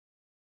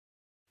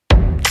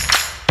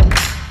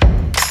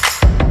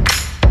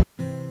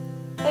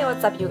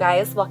What's up, you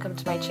guys? Welcome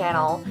to my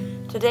channel.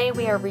 Today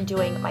we are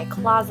redoing my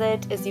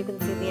closet. As you can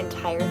see, the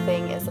entire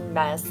thing is a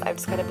mess. I've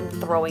just kind of been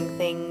throwing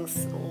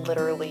things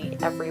literally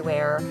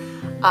everywhere.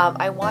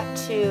 I want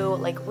to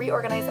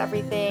reorganize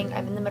everything.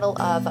 I'm in the middle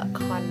of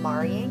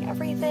konmariing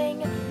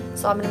everything,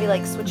 so I'm going to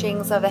be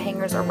switching some of the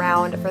hangers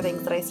around for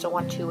things that I still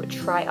want to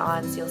try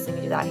on, so you'll see me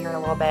do that here in a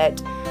little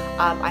bit.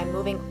 I'm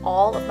moving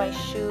all of my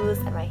shoes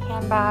and my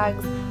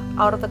handbags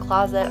out of the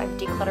closet. I'm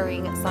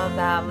decluttering some of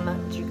them.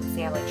 As you can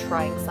see, I'm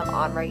trying some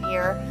on right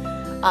here.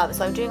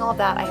 So I'm doing all of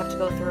that. I have to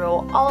go through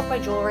all of my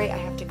jewelry. I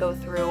have to go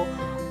through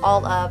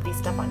all of the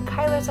stuff on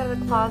Kyler's side of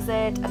the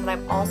closet, and then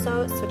I'm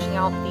also switching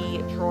out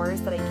the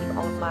drawers that I keep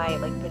all of my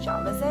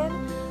pajamas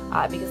in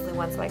because the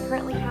ones that I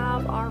currently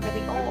have are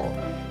really old.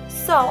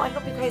 So I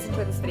hope you guys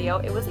enjoyed this video.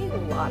 It was a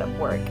lot of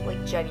work,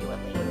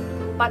 genuinely.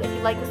 But if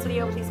you like this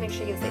video, please make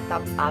sure you give it a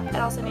thumbs up, and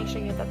also make sure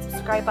you hit that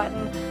subscribe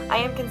button. I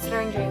am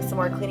considering doing some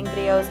more cleaning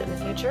videos in the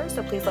future,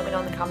 so please let me know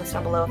in the comments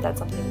down below if that's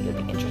something that you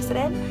would be interested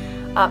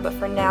in. But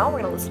for now,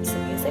 we're going to listen to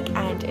some music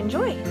and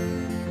enjoy.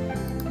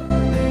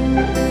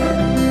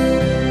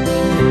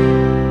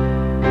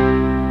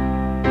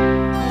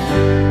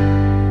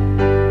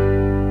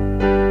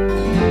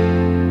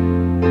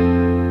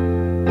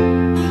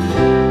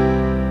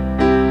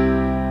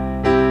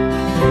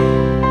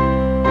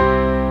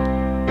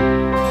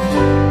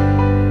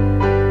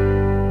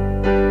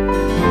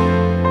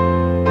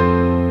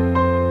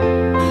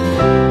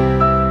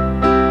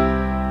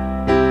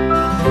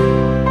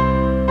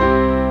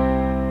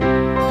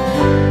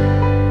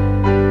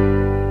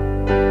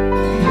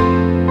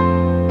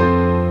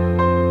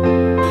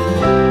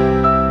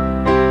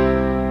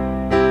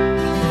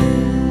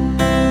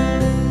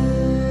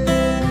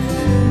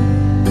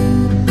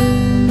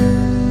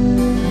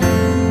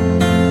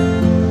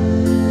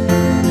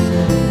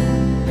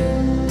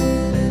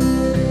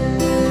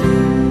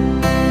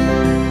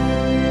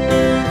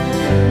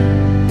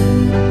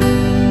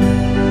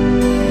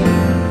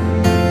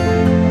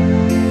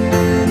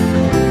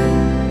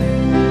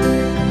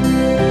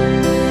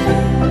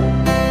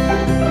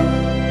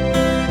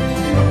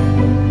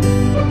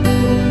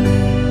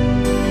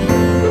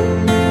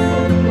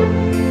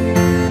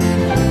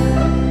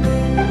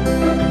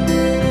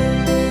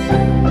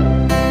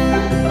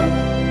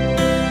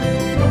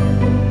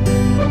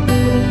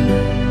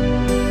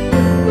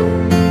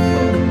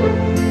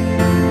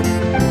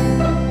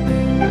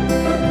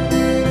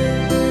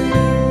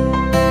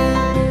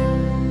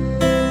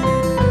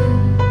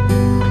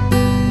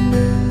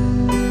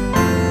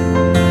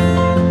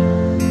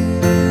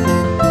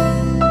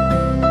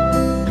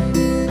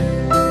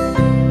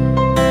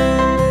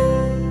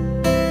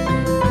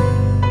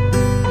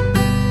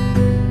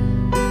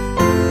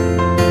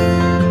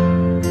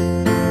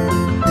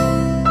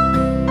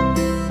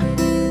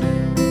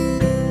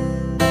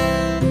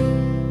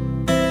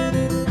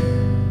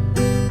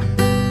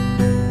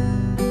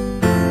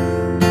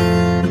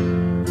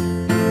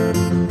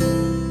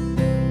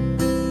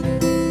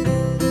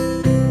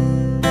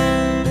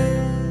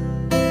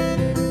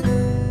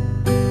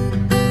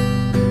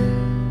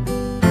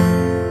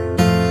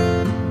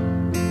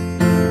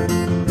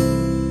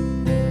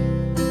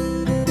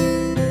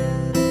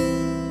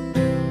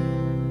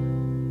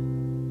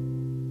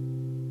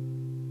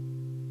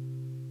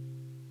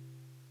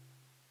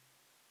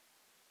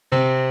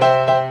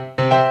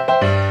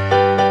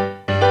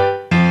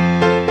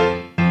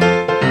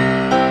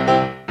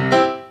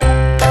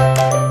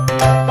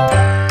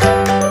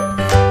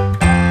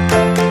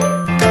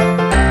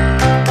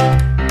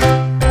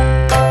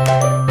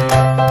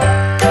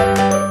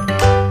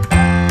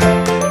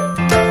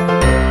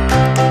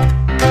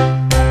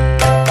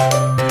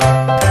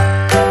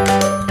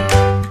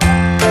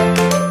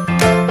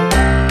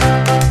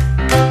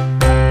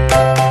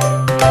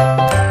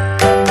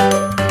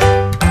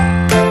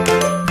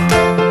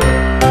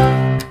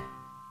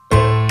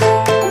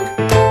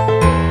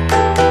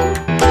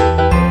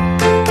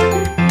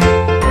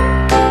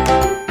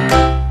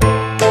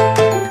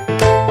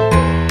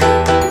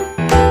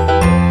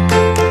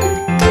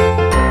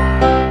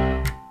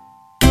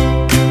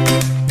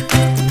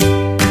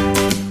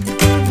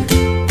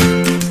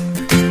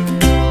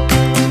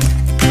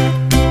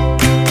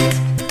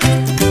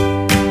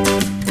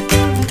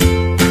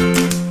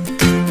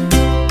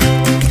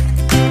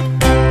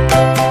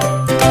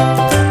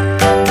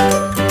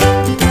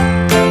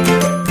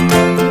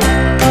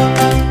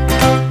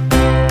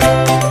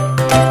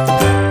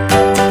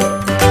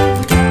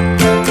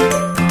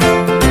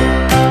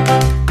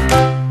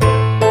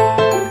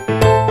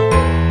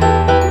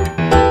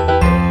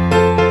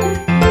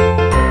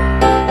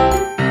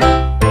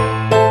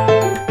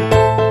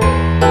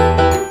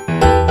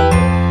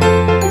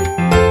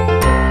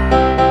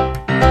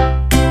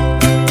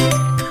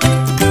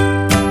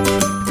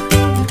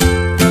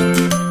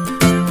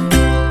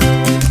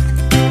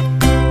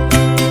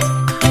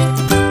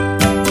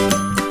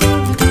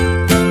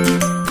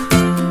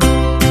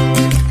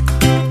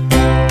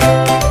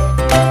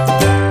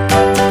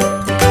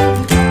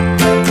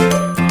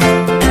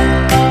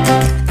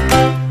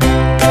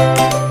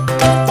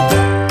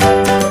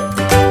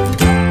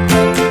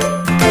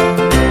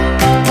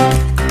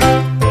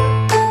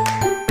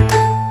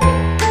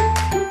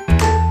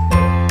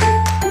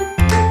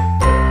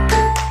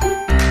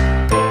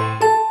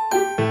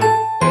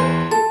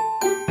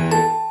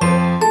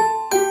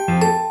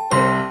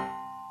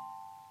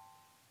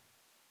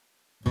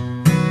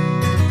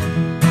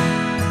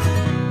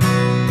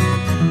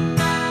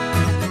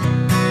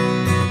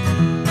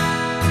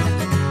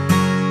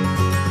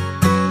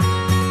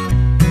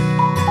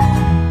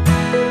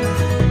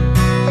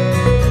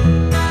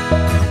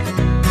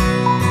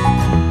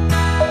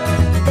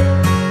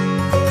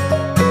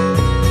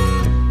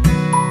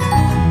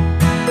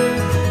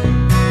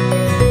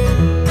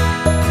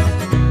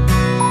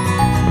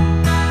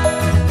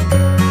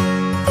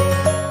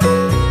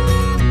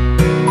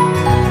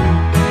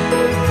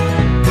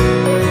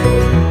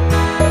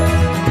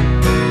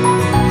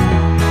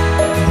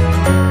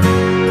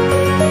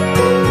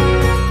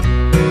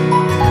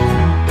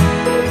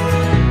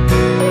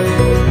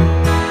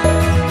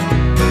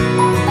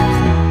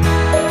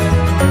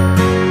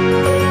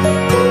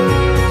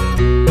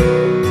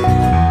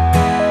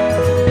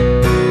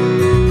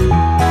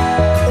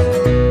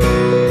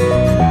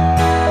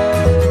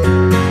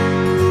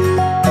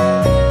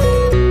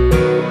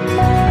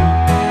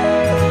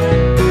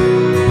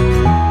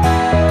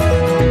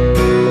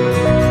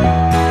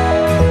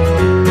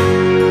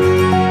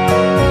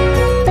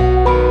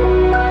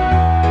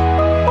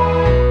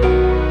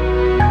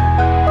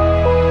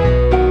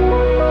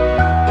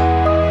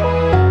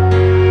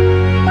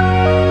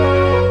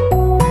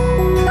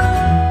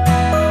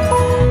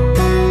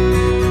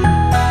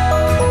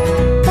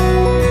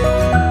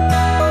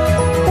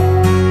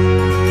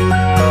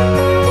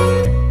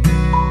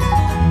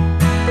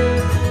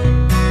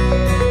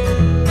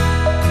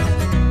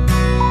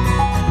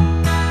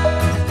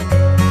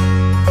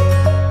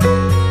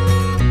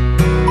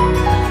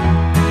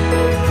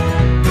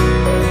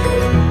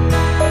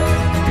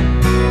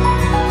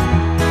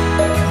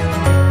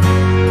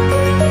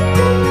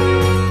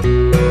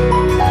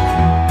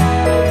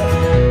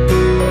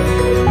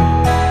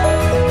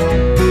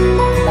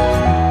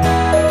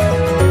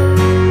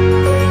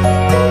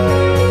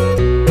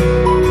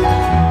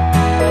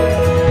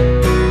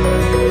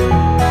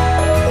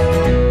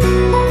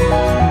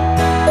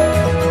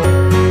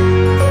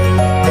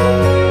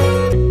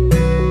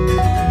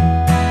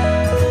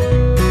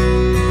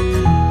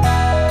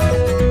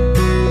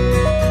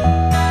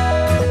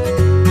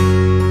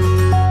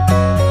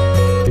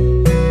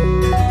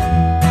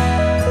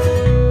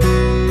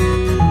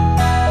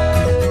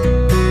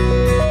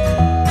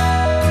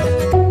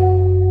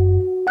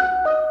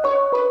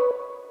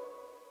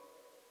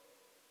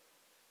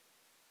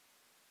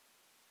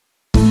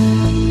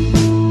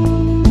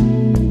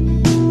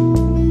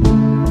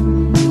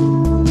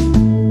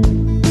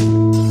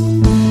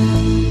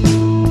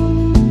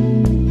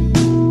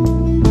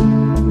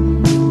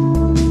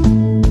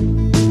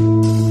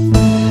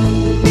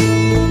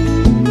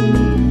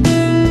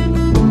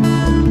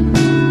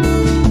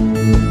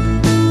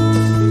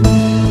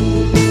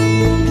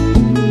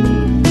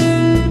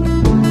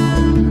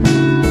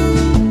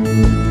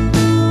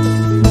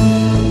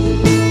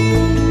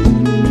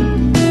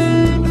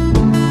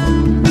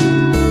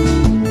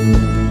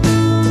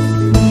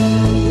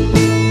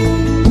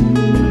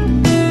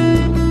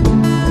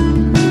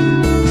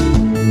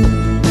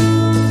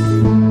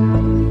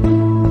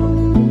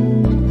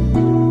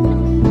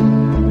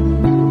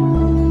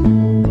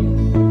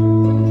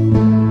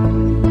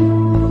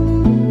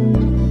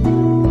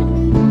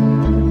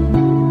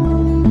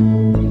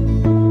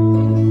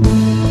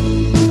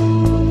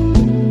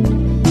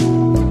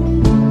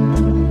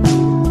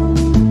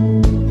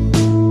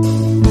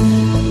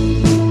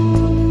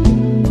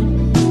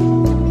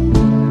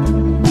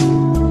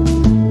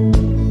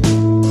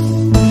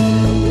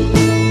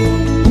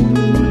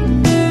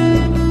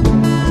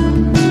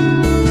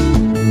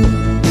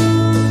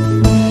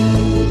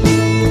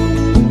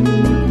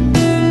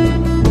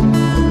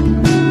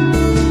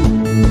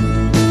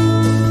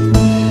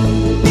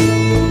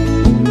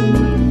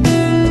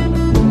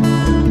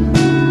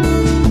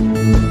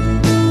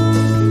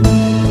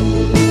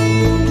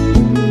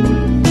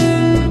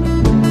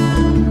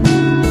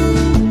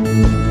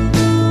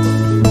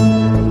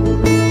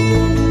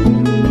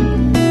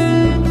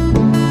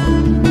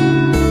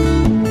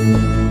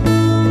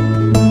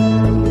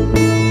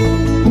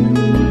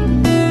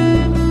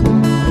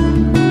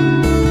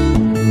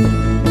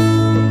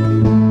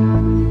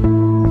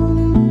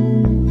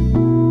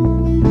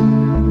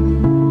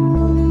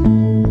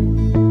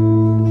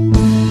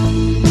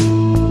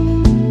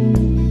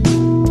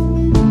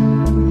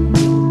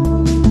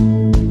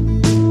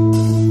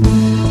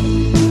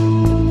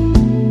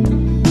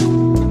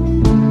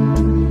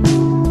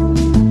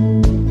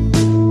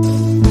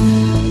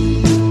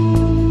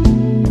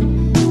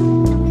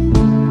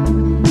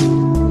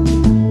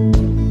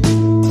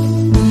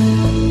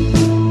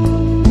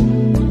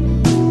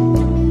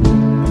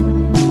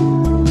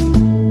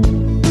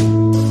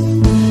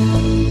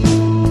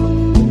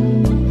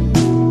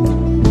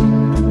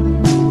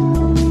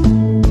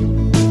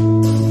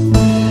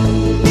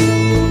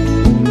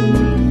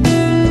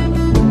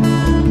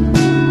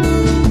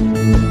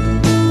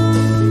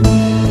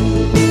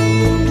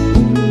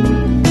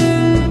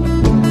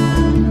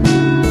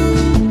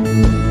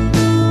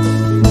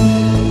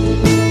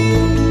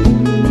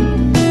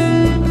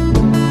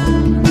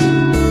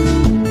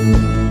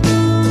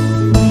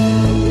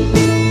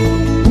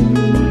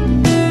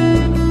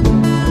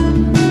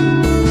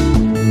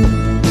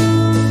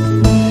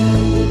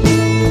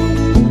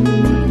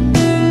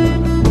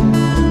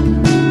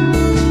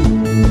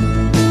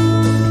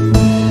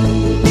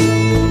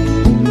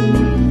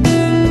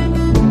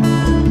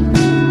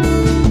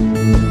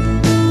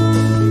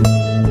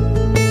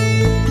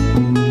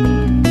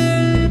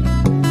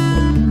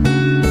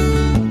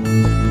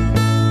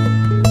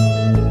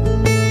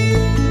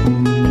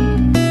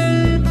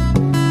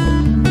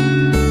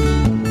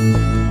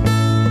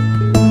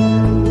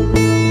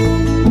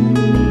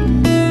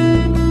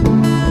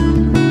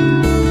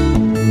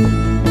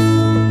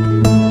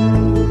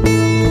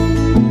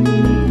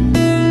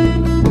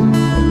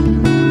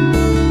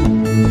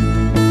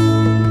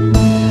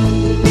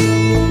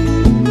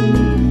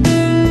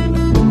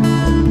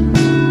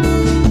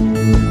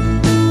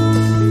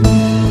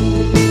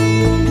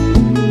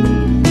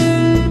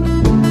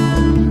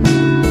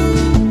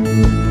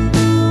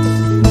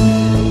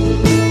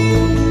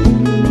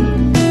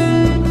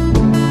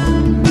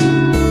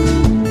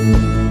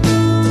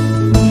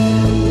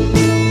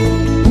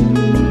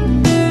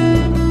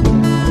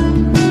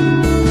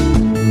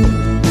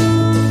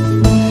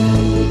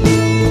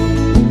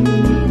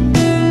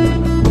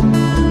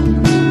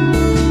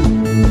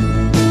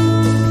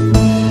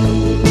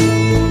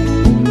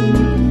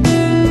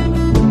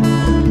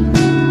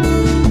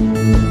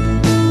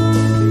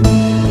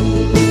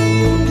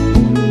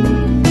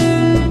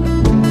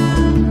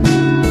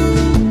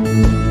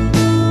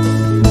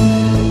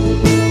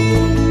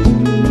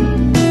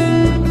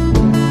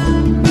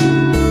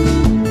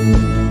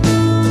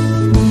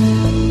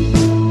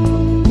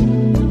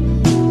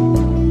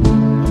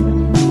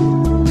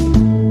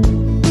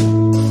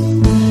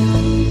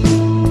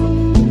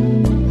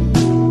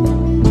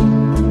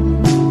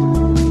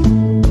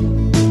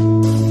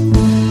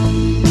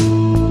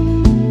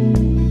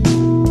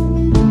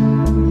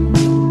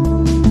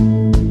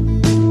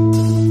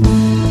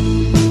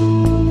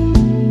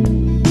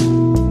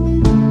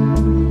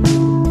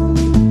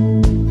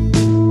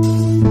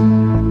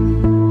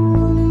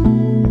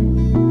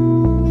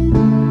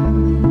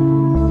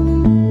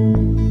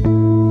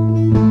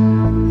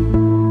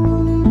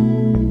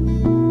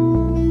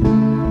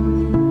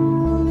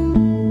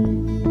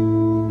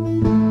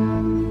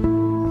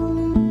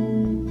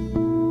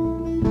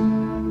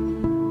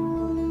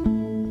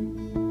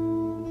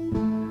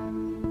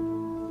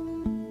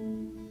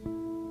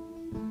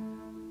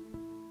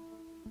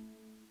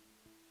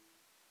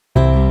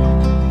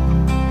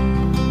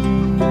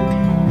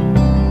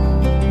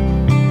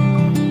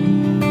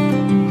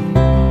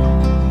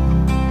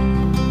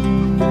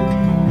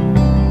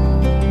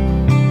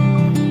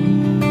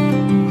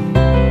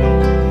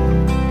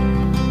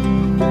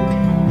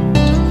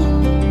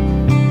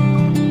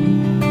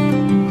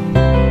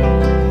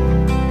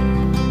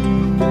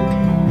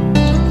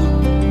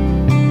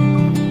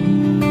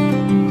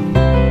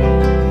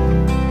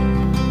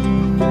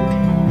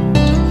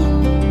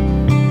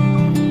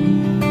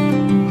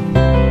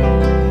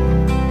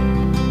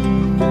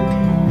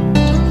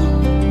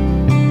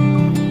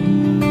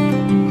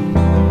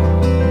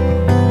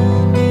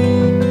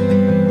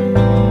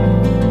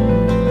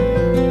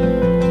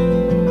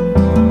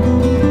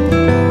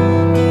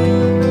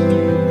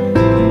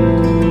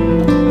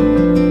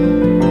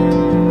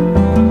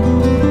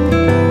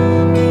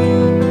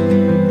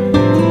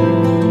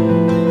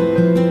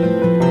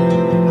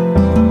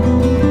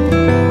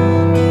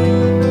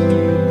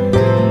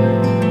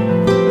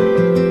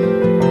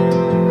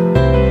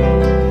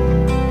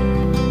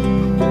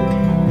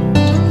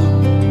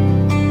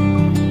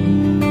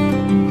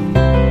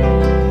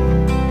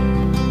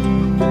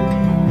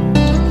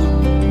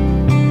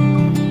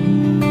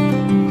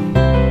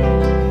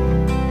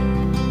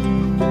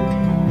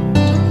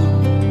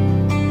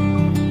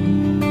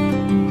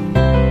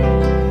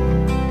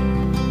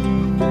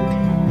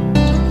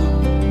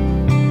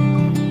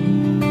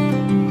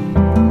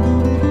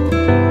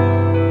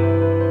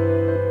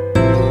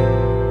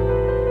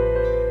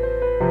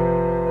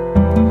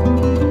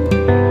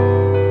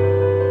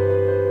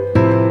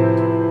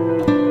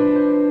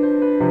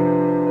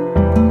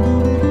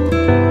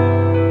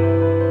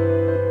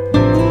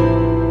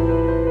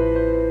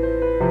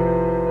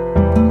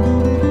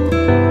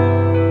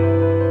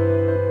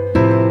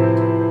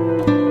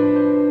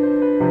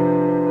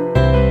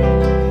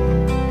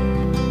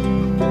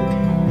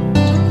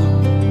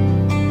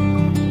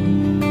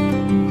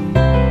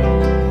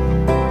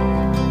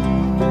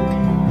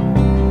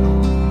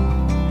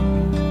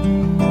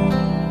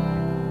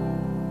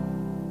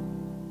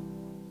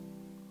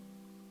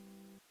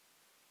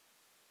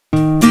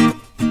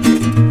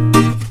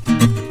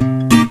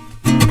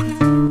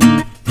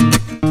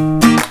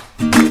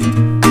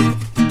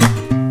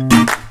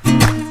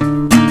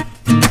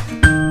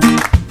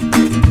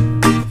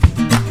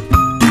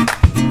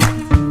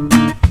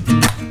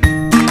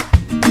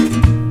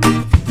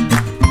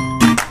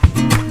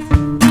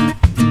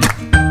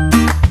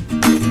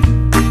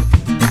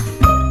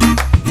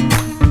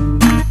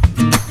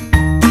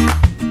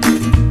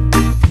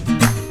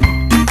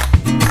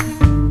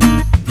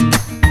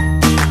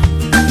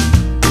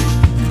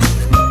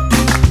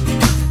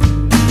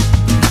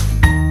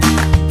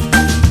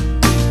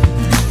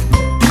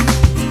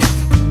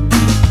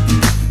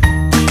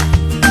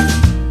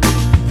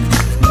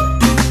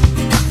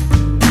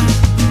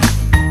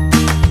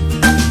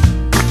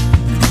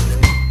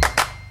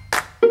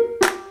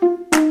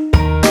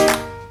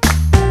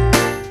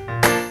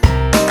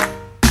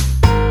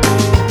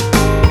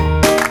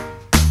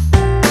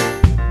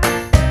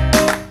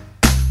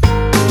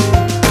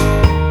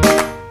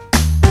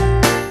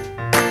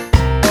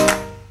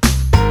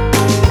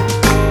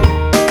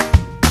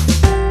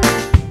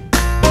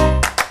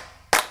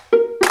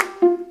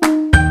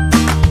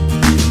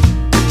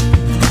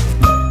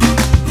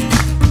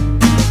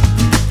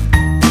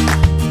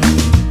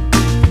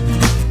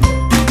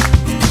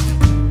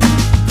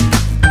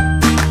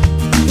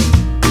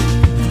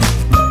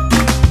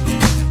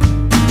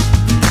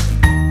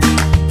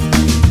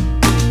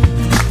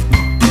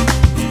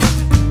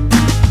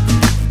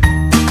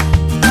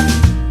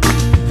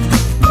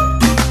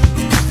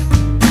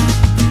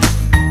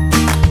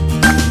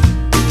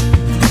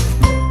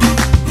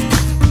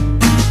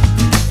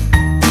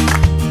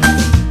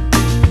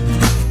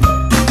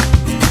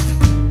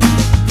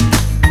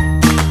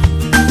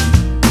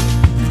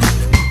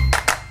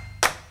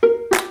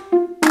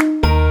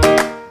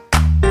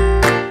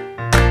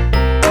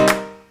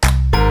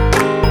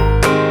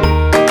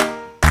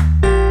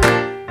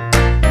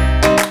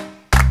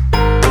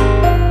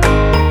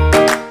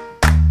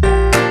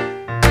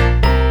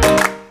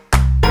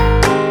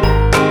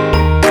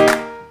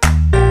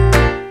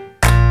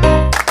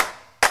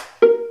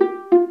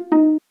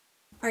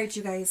 Alright,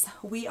 you guys,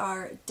 we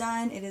are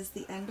done. It is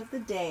the end of the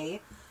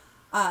day.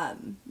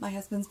 My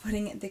husband's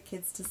putting the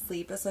kids to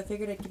sleep, so I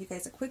figured I'd give you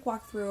guys a quick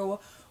walkthrough.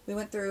 We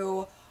went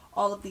through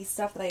all of these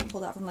stuff that I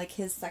pulled out from like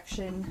his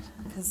section,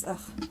 because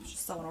it's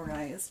just so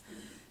unorganized.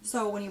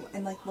 So when you,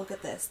 and like, look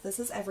at this. This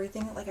is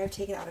everything that like I've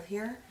taken out of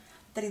here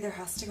that either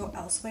has to go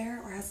elsewhere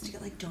or has to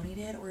get like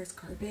donated or is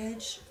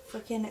garbage.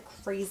 Freaking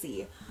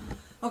crazy.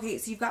 Okay,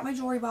 so you've got my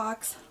jewelry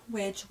box,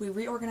 which we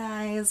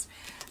reorganized.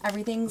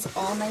 Everything's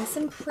all nice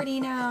and pretty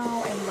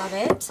now. I love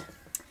it.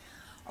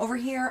 Over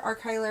here are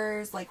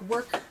Kyler's like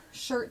work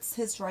shirts,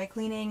 his dry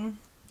cleaning.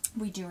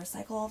 We do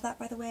recycle all of that,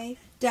 by the way.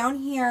 Down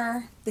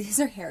here, these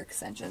are hair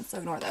extensions, so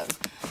ignore those.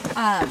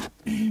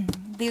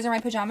 These are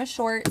my pajama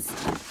shorts,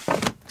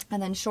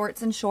 and then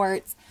shorts and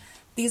shorts.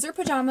 These are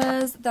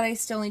pajamas that I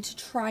still need to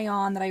try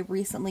on that I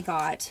recently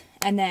got.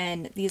 And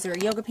then these are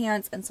yoga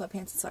pants and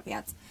sweatpants and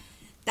sweatpants.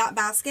 That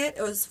basket,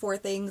 it was for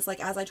things like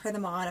as I try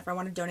them on, if I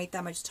want to donate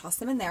them, I just toss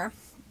them in there.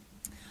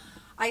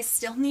 I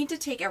still need to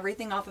take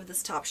everything off of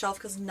this top shelf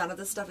because none of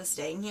this stuff is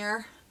staying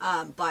here.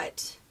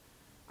 But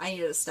I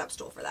needed a step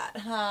stool for that.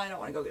 I don't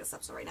want to go get a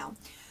step stool right now.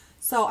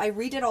 So I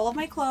redid all of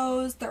my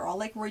clothes. They're all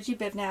like Roy G.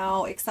 Biv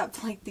now,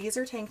 except like these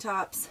are tank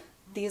tops.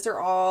 These are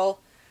all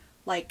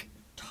like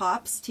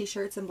tops,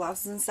 t-shirts and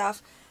blouses and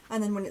stuff,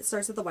 and then when it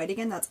starts with the white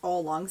again, that's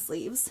all long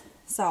sleeves.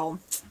 So,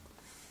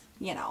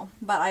 you know,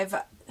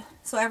 but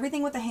so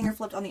everything with the hanger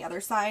flipped on the other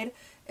side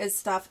is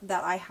stuff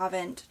that I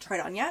haven't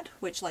tried on yet,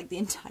 which like the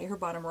entire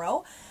bottom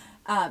row,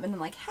 and then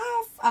like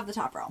half of the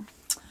top row.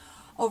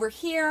 Over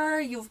here,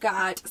 you've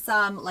got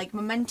some like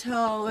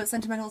memento,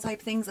 sentimental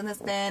type things in this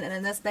bin, and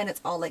in this bin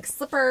it's all like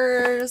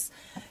slippers.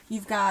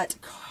 You've got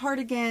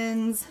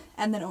cardigans,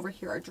 and then over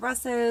here are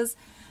dresses,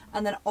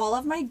 and then all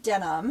of my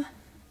denim.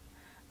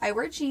 I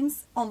wear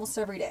jeans almost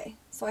every day,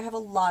 so I have a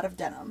lot of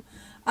denim.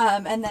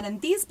 And then in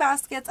these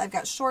baskets, I've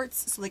got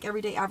shorts, so like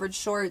everyday average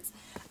shorts,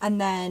 and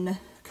then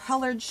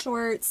colored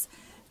shorts.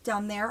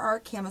 Down there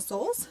are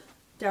camisoles.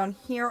 Down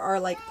here are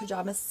like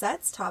pajama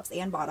sets, tops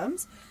and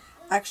bottoms,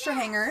 extra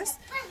hangers.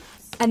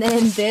 And then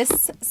in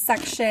this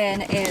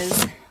section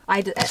is,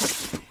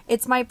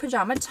 it's my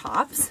pajama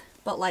tops,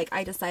 but like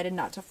I decided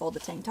not to fold the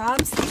tank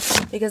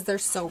tops because they're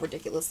so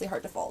ridiculously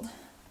hard to fold.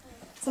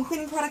 Some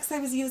cleaning products I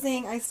was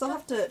using. I still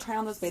have to try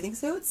on those bathing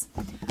suits.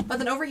 But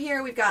then over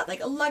here we've got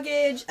like a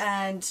luggage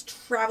and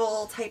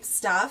travel type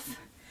stuff.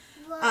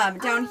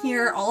 Down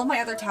here, all of my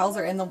other towels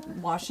are in the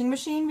washing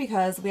machine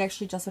because we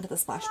actually just went to the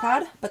splash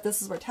pad. But this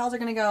is where towels are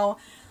going to go.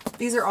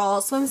 These are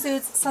all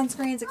swimsuits,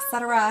 sunscreens,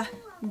 etc.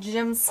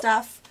 Gym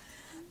stuff.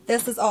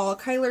 This is all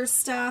Kyler's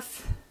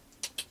stuff.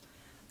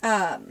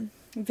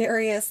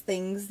 Various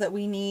things that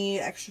we need.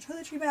 Extra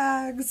toiletry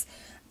bags.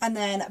 And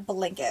then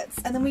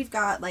blankets. And then we've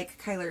got like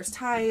Kyler's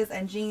ties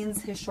and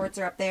jeans. His shorts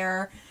are up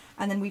there.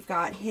 And then we've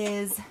got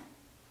his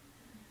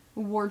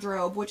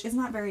wardrobe, which is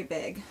not very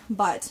big,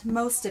 but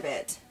most of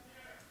it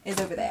is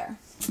over there.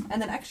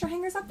 And then extra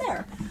hangers up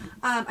there.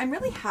 I'm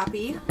really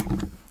happy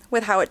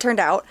with how it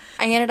turned out.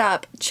 I ended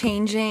up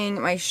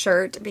changing my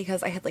shirt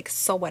because I had like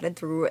sweated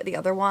through the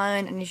other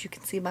one. And as you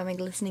can see by my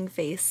glistening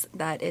face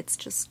that it's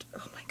just,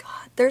 oh my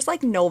God, there's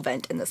like no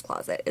vent in this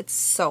closet. It's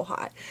so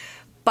hot.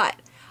 But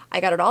I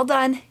got it all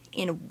done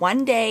in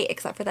one day,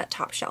 except for that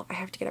top shelf. I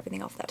have to get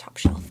everything off that top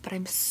shelf, but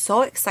I'm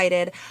so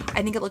excited.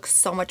 I think it looks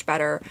so much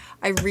better.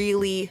 I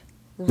really,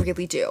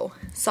 really do.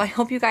 So I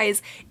hope you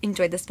guys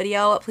enjoyed this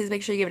video. Please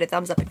make sure you give it a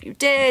thumbs up if you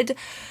did,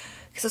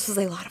 because this was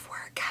a lot of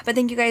work. But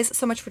thank you guys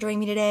so much for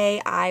joining me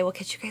today. I will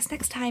catch you guys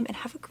next time and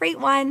have a great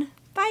one.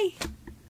 Bye.